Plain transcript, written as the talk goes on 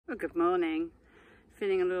Good morning.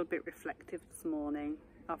 Feeling a little bit reflective this morning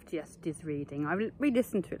after yesterday's reading. I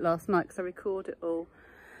re-listened to it last night because I recorded it all.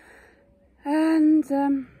 And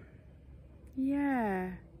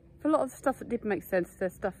yeah, for a lot of the stuff that did make sense,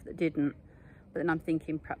 there's stuff that didn't. But then I'm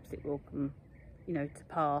thinking perhaps it will come, you know, to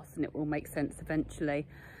pass and it will make sense eventually.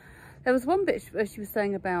 There was one bit where she was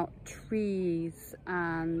saying about trees,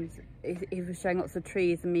 and he was showing lots of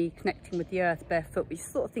trees and me connecting with the earth barefoot, which is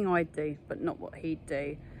the sort of thing I'd do, but not what he'd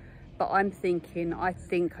do. But I'm thinking, I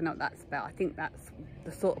think I know what that's about. I think that's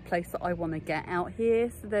the sort of place that I want to get out here.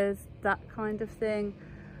 So there's that kind of thing.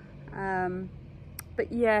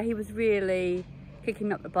 But yeah, he was really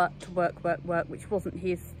kicking up the butt to work, which wasn't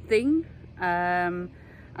his thing. And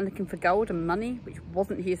looking for gold and money, which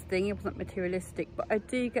wasn't his thing. He wasn't materialistic. But I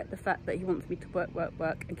do get the fact that he wants me to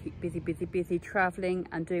work and keep busy, travelling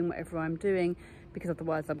and doing whatever I'm doing, because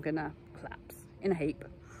otherwise I'm gonna collapse in a heap.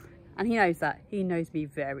 And he knows that. He knows me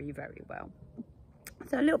very, very well.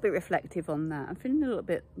 So a little bit reflective on that. I'm feeling a little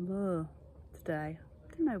bit today.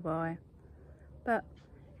 I don't know why, but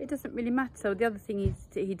it doesn't really matter. The other thing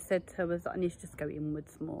he'd said to her was that I need to just go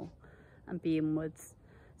inwards more and be inwards.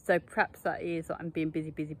 So perhaps that is that I'm being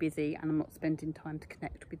busy and I'm not spending time to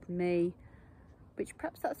connect with me, which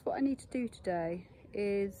perhaps that's what I need to do today,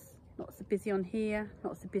 is not so busy on here,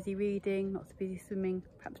 not so busy reading, not so busy swimming,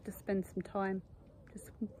 perhaps just spend some time, just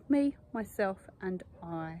me, myself and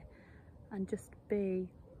I, and just be.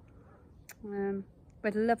 We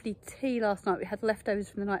had a lovely tea last night. We had leftovers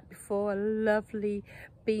from the night before, lovely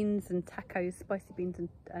beans and tacos, spicy beans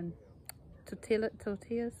and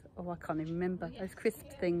tortillas. Oh, I can't even remember those crisp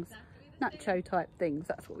things, nacho type things.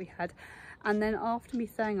 That's what we had. And then after me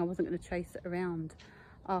saying I wasn't going to chase it around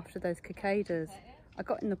after those cicadas, I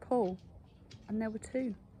got in the pool and there were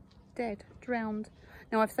 2 dead, drowned.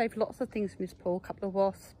 Now I've saved lots of things from this pool, a couple of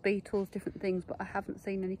wasps, beetles, different things, but I haven't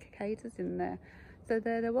seen any cicadas in there. So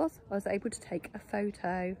there was. I was able to take a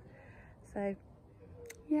photo. So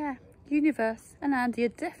yeah, universe and Andy are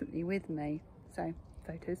definitely with me. So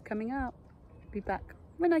photos coming up. Be back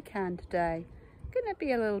when I can today. Gonna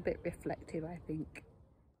be a little bit reflective, I think.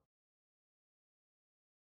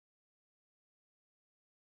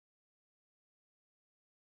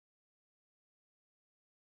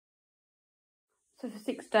 So for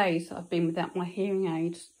 6 days I've been without my hearing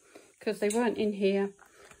aids because they weren't in here.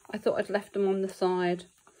 I thought I'd left them on the side.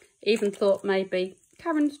 Even thought maybe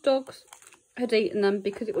Karen's dogs had eaten them,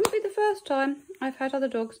 because it wouldn't be the first time I've had other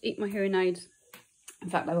dogs eat my hearing aids. In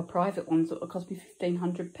fact, they were private ones that would cost me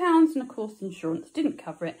 £1,500, and of course insurance didn't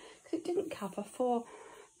cover it because it didn't cover for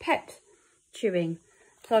pet chewing.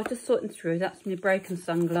 So I was just sorting through. That's my broken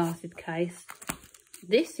sunglasses case.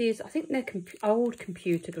 This is, I think they're old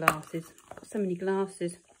computer glasses. I've got so many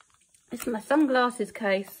glasses. This is my sunglasses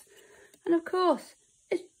case. And of course,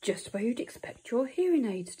 it's just where you'd expect your hearing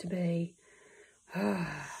aids to be.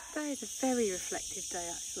 Today is a very reflective day,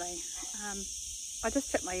 actually. I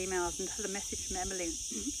just checked my emails and had a message from Emily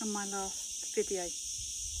on my last video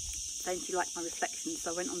saying she liked my reflections,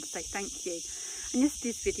 so I went on to say thank you. And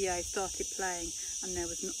yesterday's video started playing and there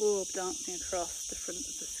was an orb dancing across the front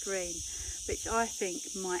of the screen, which I think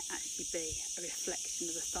might actually be a reflection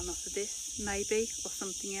of the sun off of this, maybe, or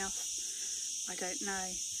something else. I don't know.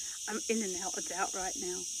 I'm in and out of doubt right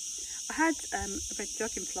now. I had a red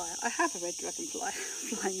dragonfly. I have a red dragonfly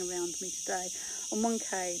flying around me today. And one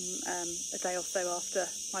came a day or so after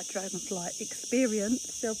my dragonfly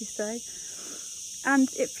experience, shall we say.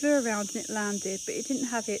 And it flew around and it landed, but it didn't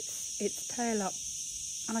have its tail up.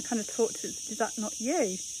 And I kind of thought to it, is that not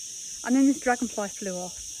you? And then this dragonfly flew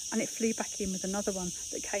off and it flew back in with another one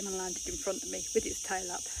that came and landed in front of me with its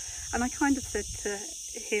tail up. And I kind of said to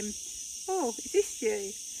him, oh, is this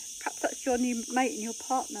you? Perhaps that's your new mate and your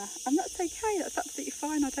partner. And that's okay, that's absolutely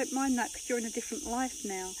fine. I don't mind that because you're in a different life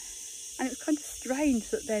now. And it was kind of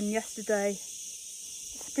strange that then yesterday,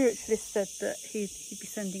 the spiritualist said that he'd be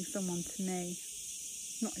sending someone to me.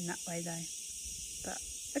 Not in that way though, but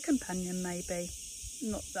a companion maybe.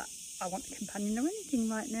 Not that I want a companion or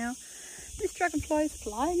anything right now. This dragonfly is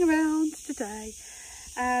flying around today.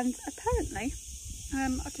 And apparently,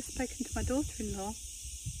 I've just spoken to my daughter-in-law,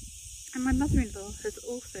 and my mother-in-law has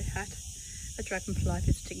also had a dragonfly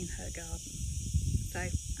visiting in her garden. So,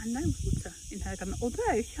 and no water in her garden,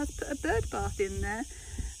 although she has put a bird bath in there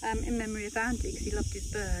in memory of Andy because he loved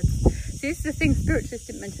his birds. So this is the thing, spiritualists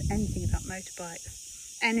didn't mention anything about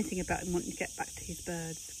motorbikes, anything about him wanting to get back to his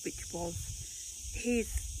birds, which was his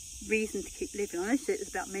reason to keep living. I know it was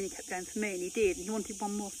about me and he kept going for me, and he did, and he wanted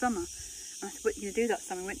one more summer. And I said, what are you going to do that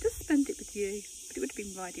summer? He went, just spend it with you. But it would have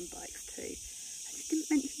been riding bikes too. And she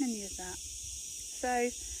didn't mention any of that. So,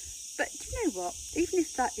 But do you know what? Even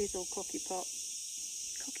if that is all poppycock,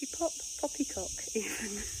 even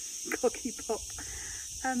cockypop,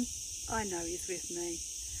 I know he's with me.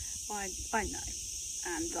 I know.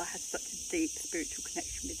 And I had such a deep spiritual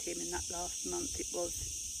connection with him in that last month. It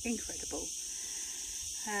was incredible.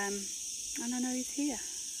 And I know he's here.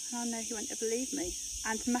 And I know he won't ever leave me.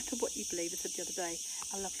 And no matter what you believe, I said the other day,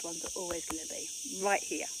 our loved ones are always going to be right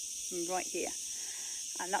here. Right here.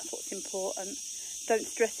 And that's what's important. Don't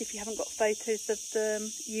stress if you haven't got photos of them.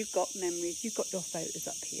 You've got memories. You've got your photos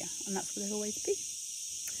up here. And that's where they'll always be.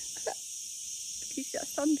 Can you see that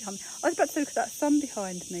sun behind me? I was about to look at that sun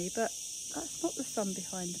behind me, but that's not the sun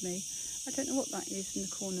behind me. I don't know what that is in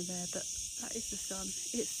the corner there, but that is the sun.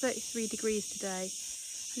 It's 33 degrees today,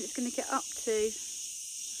 and it's going to get up to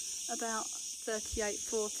about 38,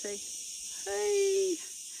 40. Hey!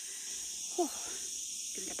 Oh,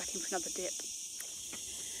 going to go back in for another dip.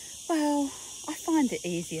 Well, I find it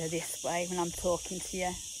easier this way when I'm talking to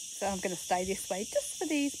you, so I'm going to stay this way just for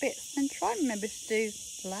these bits and try and remember to do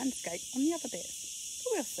the landscape on the other bits.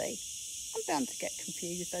 So we'll see. I'm bound to get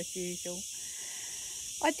confused as usual.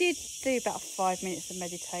 I did do about 5 minutes of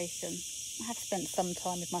meditation. I have spent some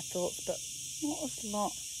time with my thoughts, but not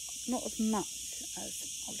as much as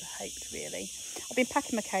I would have hoped, really. I've been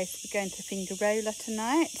packing my case for going to Fingarola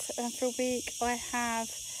tonight for a week. I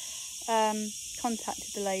have contacted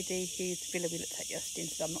the lady whose villa we looked at yesterday and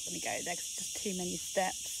said I'm not going to go there because it's just too many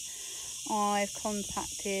steps. I've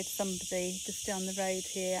contacted somebody just down the road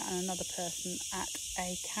here and another person at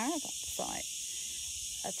a caravan site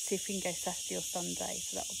to see if we can go Saturday or Sunday,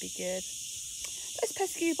 so that would be good. Those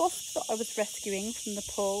pesky wasps that I was rescuing from the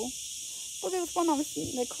pool, well, there was one I was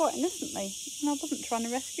sitting there quite innocently and I wasn't trying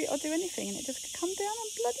to rescue it or do anything, and it just could come down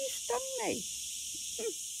and bloody stung me.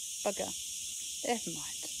 Bugger. Never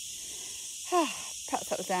mind.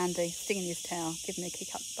 Perhaps that was Andy stinging his tail, giving me a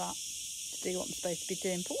kick up the butt to do what I'm supposed to be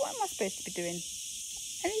doing. But what am I supposed to be doing?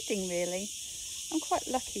 Anything really. I'm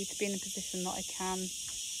quite lucky to be in a position that I can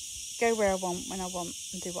go where I want, when I want,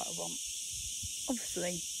 and do what I want.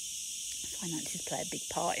 Obviously, finances play a big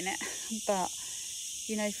part in it, but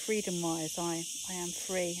you know, freedom-wise, I am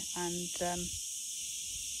free, and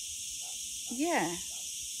yeah,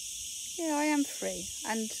 I am free,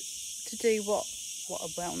 and to do what I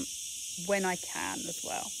want when I can as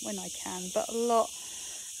well, But a lot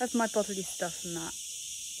of my bodily stuff and that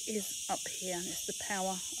is up here, and it's the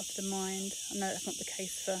power of the mind. I know that's not the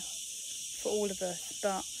case for all of us,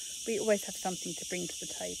 but we always have something to bring to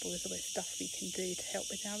the table. There's always stuff we can do to help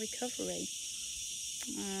with our recovery.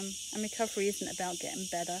 And recovery isn't about getting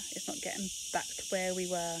better. It's not getting back to where we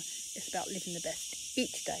were. It's about living the best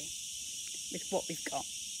each day with what we've got.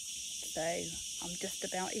 So I'm just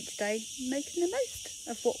about each day making the most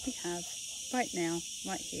of what we have right now,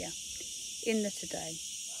 right here, in the today.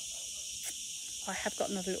 I have got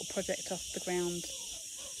another little project off the ground.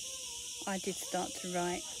 I did start to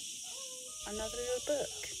write another little book,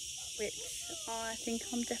 which I think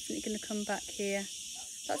I'm definitely going to come back here.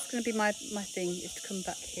 That's going to be my thing, is to come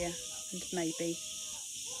back here and maybe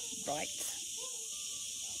write.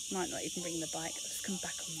 Might not even bring the bike, just come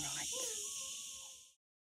back and write.